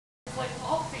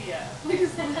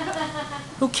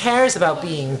Who cares about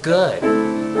being good?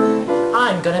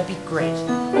 I'm gonna be great.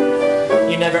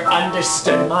 You never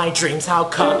understood my dreams, how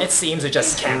come it seems I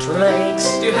just can't relate?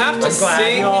 Do you have to I'm glad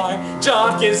sing? your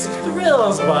job gives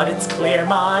thrills, but it's clear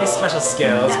my special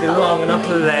skills belong in a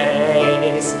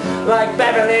place like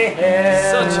Beverly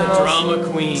Hills. Such a drama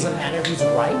queen. Doesn't matter who's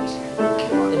right,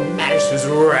 it matters who's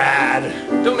rad.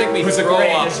 Don't make me Who's the throw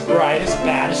greatest, up. brightest,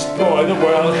 baddest boy the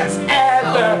world has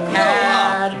ever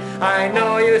had. I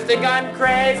know you think I'm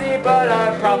crazy, but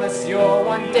I promise you'll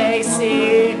one day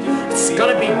see. It's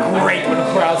gonna be great when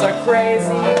crowds are crazy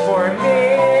for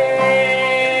me.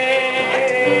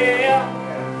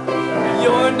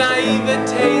 Your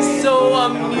naivete's so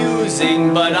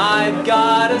amusing, but I've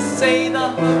gotta say the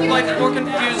life's more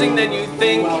confusing than you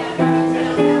think.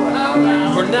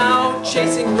 For now,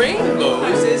 chasing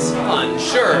rainbows is fun,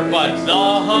 sure, but the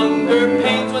hunger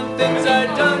pains when things are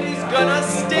done is gonna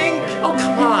stink. Oh,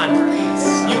 come on.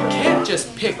 You can't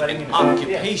just pick an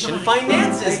occupation.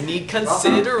 Finances need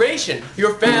consideration.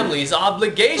 Your family's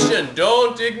obligation,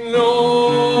 don't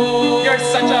ignore. You're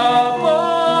such a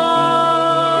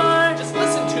boy. Just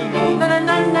listen to me. Na na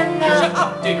na na na. Shut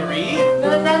up, Diggory.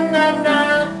 Na na na na.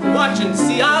 Watch and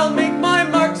see, I'll make my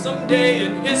mark someday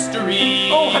in history.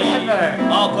 Oh, whatever.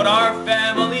 I'll put our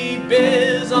family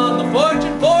biz on the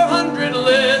Fortune 400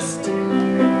 list.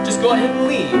 Just go ahead and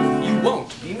leave. You won't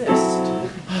be missed.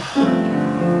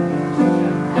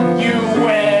 You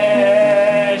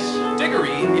wish.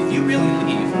 Diggory, if you really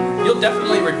leave, you'll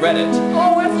definitely regret it.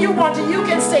 Oh, if you want to, you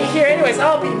can stay here anyways.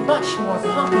 I'll be much more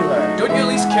popular. Don't you at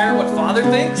least care what father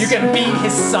thinks? You can be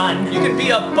his son. You can be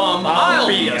a bum. I'll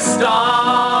be a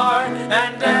star,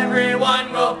 and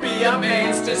everyone will be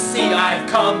amazed to see I've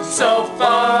come so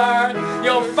far.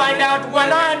 You'll find out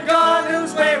when I'm gone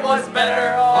whose way was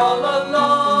better all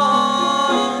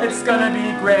along. It's gonna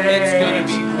be great. It's gonna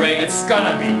be great. It's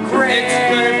gonna be great. It's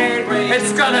gonna be great.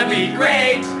 It's gonna be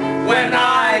great when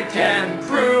I can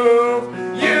prove